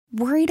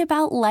Worried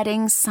about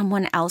letting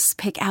someone else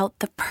pick out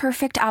the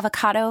perfect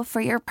avocado for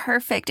your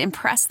perfect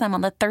impress them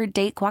on the third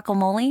date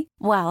guacamole?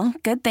 Well,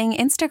 good thing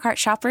Instacart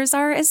shoppers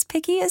are as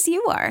picky as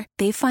you are.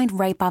 They find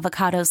ripe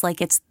avocados like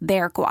it's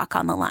their guac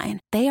on the line.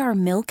 They are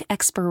milk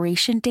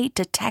expiration date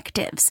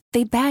detectives.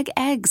 They bag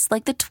eggs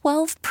like the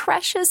 12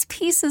 precious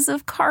pieces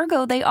of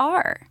cargo they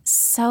are.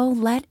 So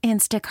let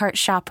Instacart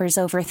shoppers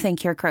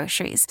overthink your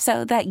groceries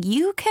so that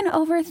you can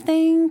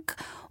overthink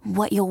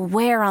what you'll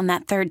wear on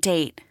that third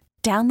date.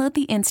 Download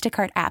the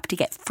Instacart app to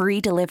get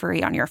free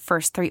delivery on your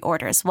first 3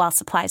 orders while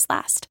supplies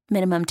last.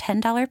 Minimum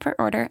 $10 per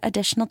order.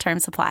 Additional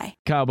terms apply.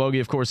 Kyle Bogey,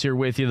 of course, here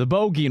with you. The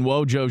Bogey and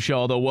Wojo show,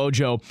 although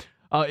Wojo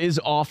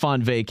is off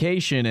on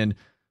vacation. And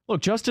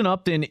look, Justin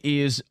Upton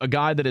is a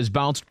guy that has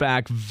bounced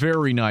back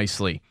very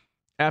nicely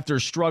after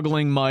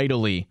struggling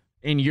mightily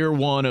in year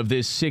one of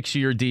this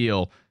 6-year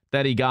deal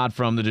that he got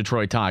from the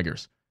Detroit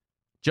Tigers.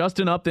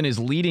 Justin Upton is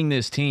leading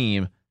this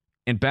team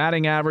in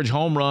batting average,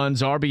 home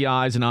runs,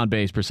 RBIs, and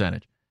on-base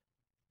percentage.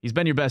 He's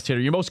been your best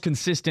hitter, your most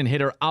consistent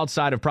hitter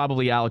outside of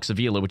probably Alex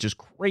Avila, which is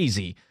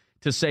crazy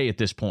to say at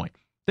this point.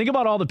 Think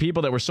about all the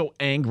people that were so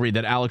angry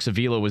that Alex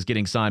Avila was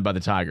getting signed by the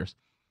Tigers.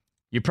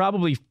 You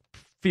probably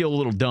feel a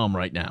little dumb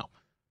right now.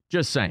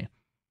 Just saying.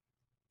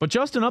 But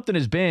Justin Upton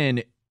has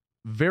been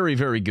very,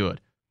 very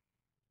good.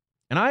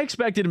 And I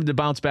expected him to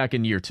bounce back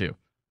in year 2.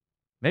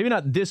 Maybe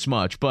not this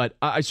much, but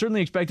I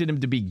certainly expected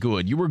him to be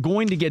good. You were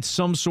going to get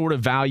some sort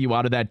of value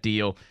out of that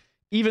deal,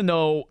 even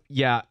though,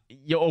 yeah,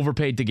 you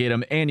overpaid to get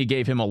him and you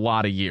gave him a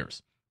lot of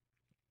years.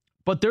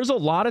 But there's a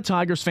lot of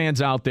Tigers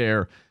fans out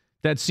there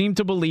that seem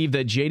to believe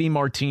that JD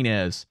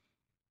Martinez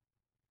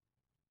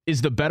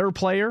is the better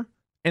player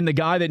and the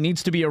guy that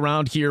needs to be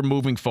around here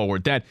moving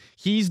forward. That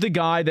he's the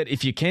guy that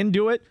if you can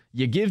do it,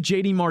 you give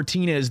JD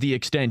Martinez the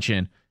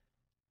extension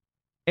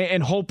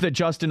and hope that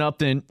Justin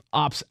Upton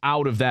opts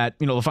out of that,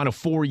 the final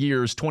 4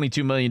 years,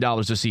 $22 million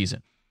a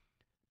season.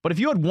 But if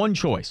you had one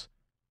choice,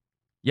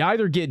 you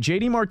either get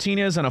JD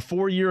Martinez on a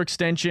 4-year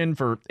extension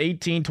for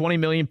 $18, $20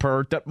 million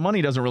per. That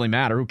money doesn't really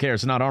matter. Who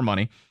cares? It's not our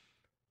money.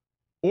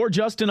 Or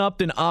Justin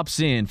Upton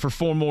opts in for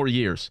 4 more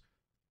years.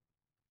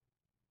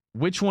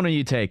 Which one are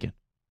you taking?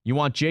 You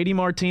want JD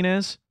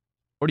Martinez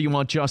or do you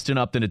want Justin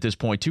Upton at this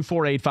point?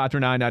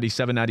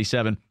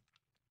 248-539-9797.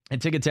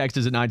 And ticket text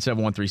is at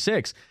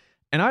 97136.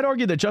 And I'd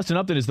argue that Justin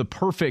Upton is the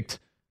perfect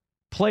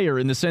player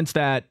in the sense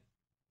that,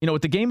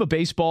 with the game of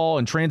baseball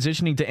and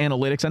transitioning to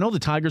analytics, I know the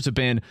Tigers have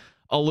been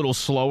a little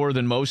slower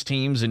than most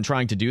teams in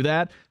trying to do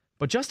that.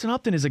 But Justin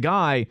Upton is a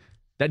guy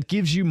that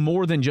gives you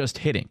more than just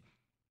hitting.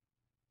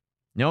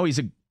 He's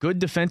a good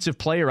defensive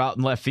player out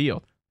in left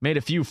field. Made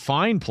a few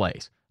fine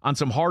plays on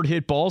some hard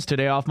hit balls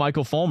today off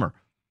Michael Fulmer.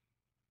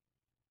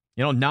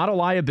 Not a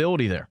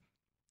liability there.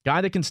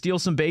 Guy that can steal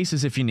some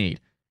bases if you need.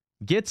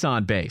 Gets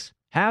on base.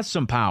 Has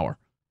some power.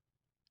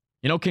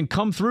 Can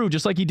come through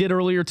just like he did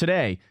earlier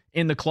today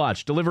in the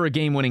clutch. Deliver a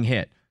game-winning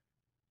hit.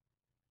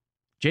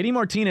 JD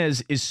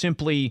Martinez is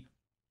simply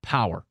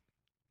power,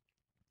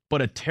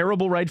 but a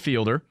terrible right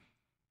fielder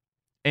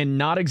and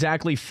not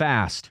exactly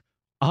fast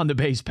on the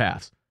base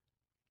paths.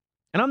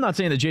 And I'm not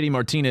saying that JD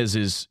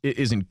Martinez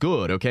isn't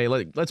good, okay?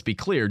 Let's be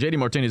clear. JD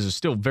Martinez is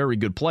still a very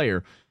good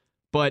player,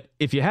 but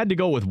if you had to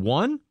go with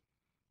one,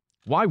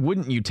 why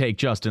wouldn't you take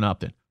Justin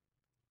Upton?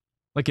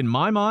 In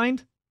my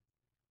mind,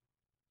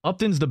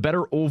 Upton's the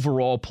better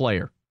overall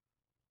player,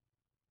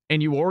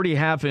 and you already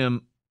have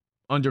him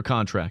under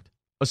contract,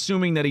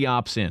 assuming that he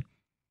opts in.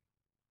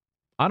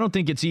 I don't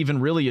think it's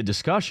even really a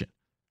discussion.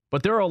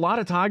 But there are a lot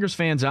of Tigers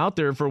fans out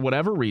there, for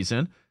whatever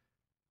reason,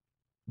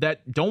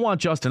 that don't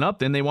want Justin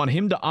Upton. They want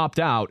him to opt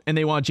out, and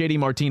they want JD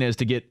Martinez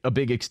to get a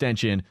big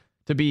extension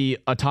to be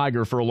a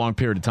Tiger for a long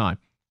period of time.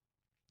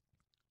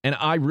 And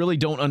I really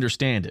don't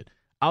understand it.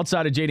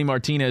 Outside of JD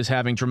Martinez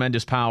having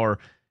tremendous power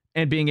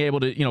and being able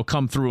to,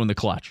 come through in the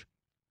clutch.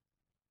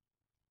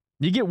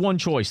 You get one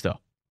choice, though.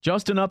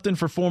 Justin Upton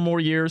for 4 more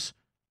years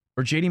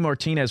or JD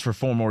Martinez for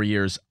 4 more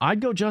years.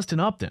 I'd go Justin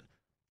Upton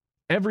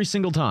every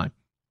single time.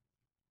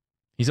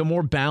 He's a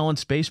more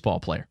balanced baseball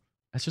player.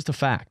 That's just a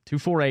fact.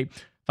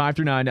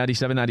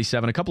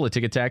 248-539-9797. A couple of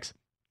ticket texts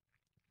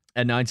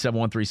at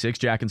 97136.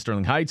 Jack in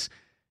Sterling Heights.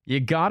 You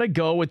got to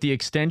go with the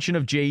extension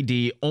of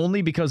JD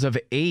only because of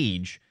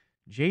age.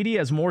 JD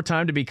has more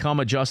time to become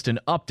a Justin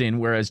Upton,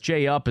 whereas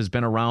J Up has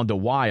been around a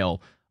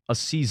while, a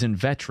seasoned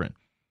veteran.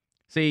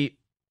 See,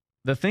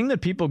 the thing that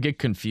people get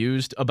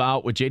confused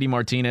about with JD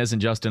Martinez and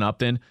Justin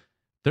Upton,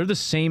 they're the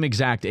same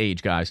exact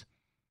age, guys.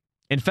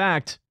 In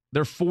fact,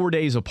 they're 4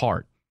 days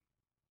apart.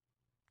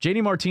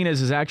 JD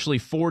Martinez is actually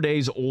 4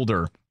 days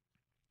older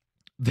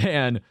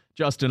than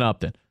Justin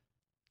Upton.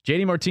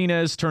 JD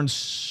Martinez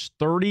turns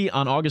 30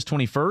 on August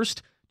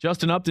 21st.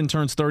 Justin Upton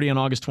turns 30 on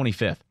August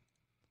 25th.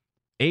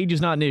 Age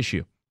is not an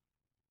issue.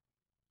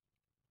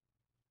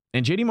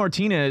 And JD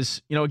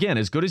Martinez, again,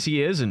 as good as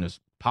he is and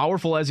as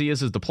powerful as he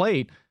is at the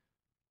plate,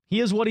 he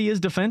is what he is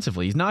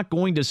defensively. He's not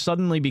going to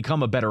suddenly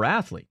become a better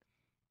athlete.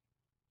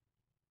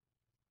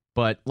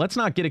 But let's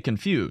not get it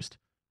confused.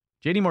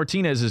 JD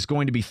Martinez is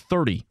going to be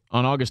 30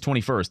 on August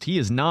 21st. He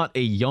is not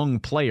a young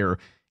player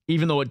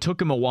even though it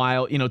took him a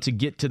while, to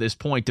get to this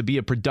point, to be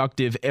a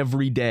productive,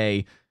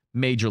 everyday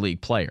major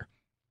league player.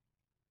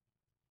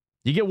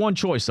 You get one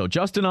choice, though.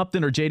 Justin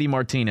Upton or JD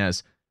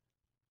Martinez.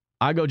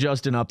 I go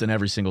Justin Upton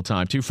every single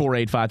time.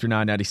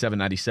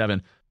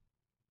 248-539-9797.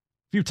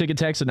 Few ticket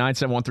texts at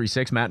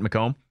 97136, Matt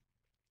McComb.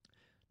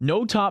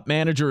 No top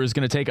manager is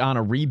going to take on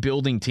a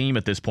rebuilding team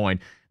at this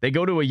point. They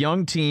go to a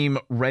young team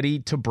ready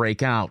to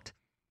break out.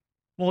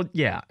 Well,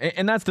 yeah,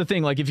 and that's the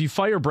thing. Like, if you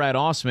fire Brad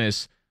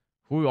Ausmus,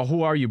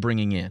 who are you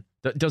bringing in?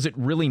 Does it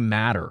really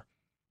matter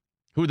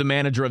who the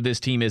manager of this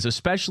team is,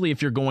 especially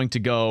if you're going to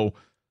go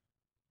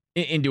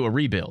into a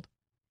rebuild?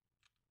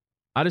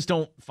 I just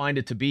don't find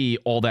it to be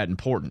all that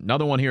important.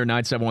 Another one here,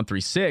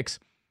 97136.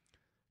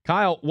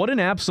 Kyle, what an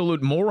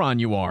absolute moron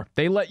you are.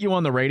 They let you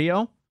on the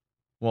radio?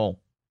 Well,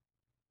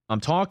 I'm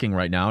talking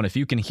right now, and if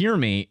you can hear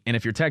me, and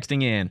if you're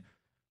texting in,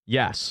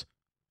 yes.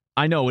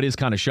 I know it is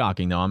kind of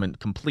shocking, though. I'm a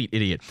complete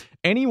idiot.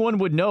 Anyone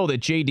would know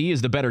that JD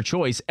is the better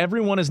choice.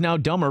 Everyone is now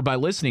dumber by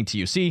listening to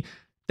you. See,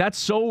 that's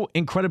so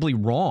incredibly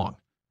wrong.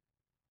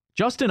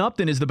 Justin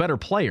Upton is the better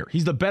player.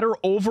 He's the better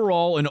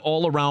overall and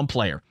all-around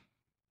player.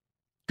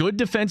 Good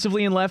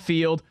defensively in left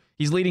field.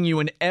 He's leading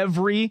you in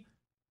every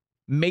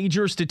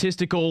major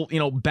statistical,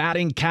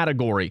 batting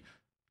category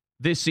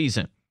this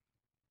season.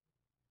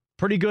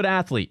 Pretty good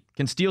athlete.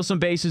 Can steal some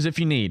bases if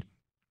you need.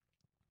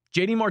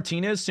 JD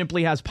Martinez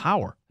simply has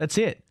power. That's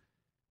it.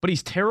 But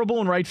he's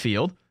terrible in right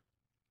field.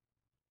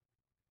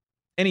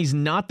 And he's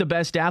not the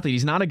best athlete.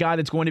 He's not a guy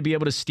that's going to be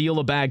able to steal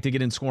a bag to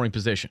get in scoring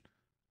position.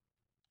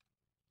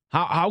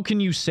 How can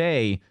you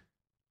say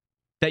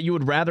that you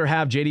would rather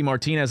have JD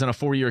Martinez on a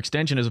 4-year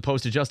extension as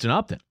opposed to Justin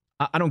Upton?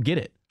 I don't get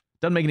it.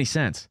 Doesn't make any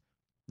sense.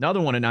 Another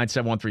one at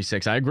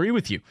 97136. I agree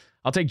with you.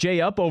 I'll take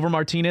Jay Up over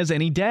Martinez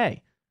any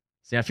day.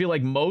 See, I feel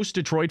like most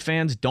Detroit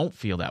fans don't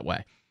feel that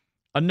way.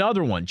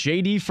 Another one,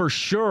 JD for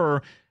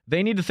sure.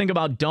 They need to think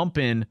about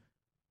dumping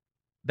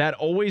that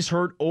always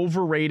hurt,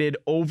 overrated,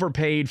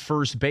 overpaid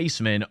first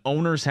baseman.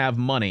 Owners have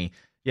money.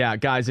 Yeah,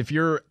 guys, if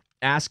you're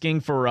asking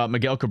for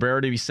Miguel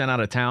Cabrera to be sent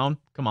out of town,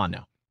 come on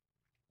now.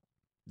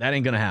 That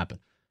ain't going to happen.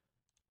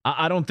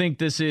 I don't think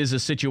this is a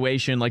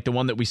situation like the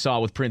one that we saw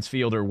with Prince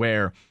Fielder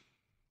where,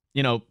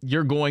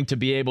 you're going to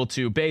be able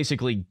to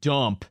basically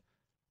dump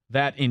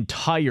that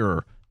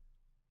entire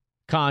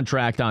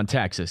contract on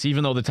Texas,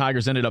 even though the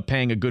Tigers ended up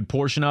paying a good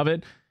portion of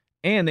it,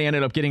 and they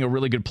ended up getting a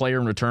really good player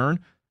in return.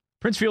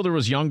 Prince Fielder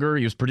was younger.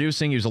 He was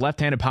producing. He was a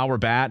left-handed power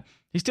bat.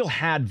 He still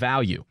had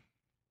value.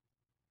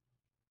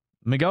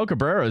 Miguel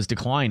Cabrera is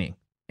declining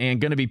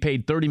and going to be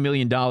paid $30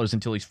 million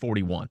until he's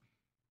 41.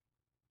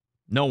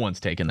 No one's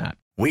taking that.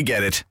 We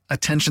get it.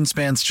 Attention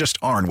spans just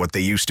aren't what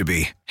they used to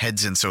be.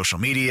 Heads in social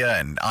media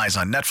and eyes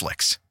on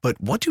Netflix. But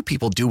what do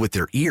people do with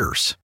their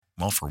ears?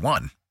 Well, for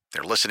one,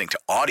 they're listening to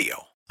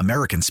audio.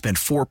 Americans spend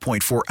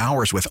 4.4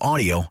 hours with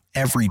audio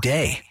every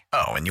day.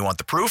 Oh, and you want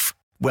the proof?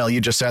 Well,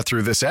 you just sat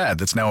through this ad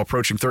that's now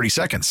approaching 30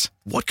 seconds.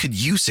 What could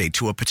you say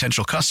to a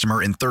potential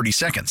customer in 30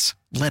 seconds?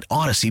 Let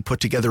Odyssey put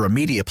together a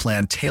media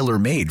plan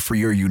tailor-made for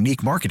your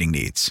unique marketing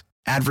needs.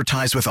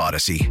 Advertise with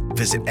Odyssey.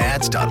 Visit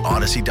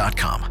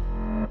ads.odyssey.com.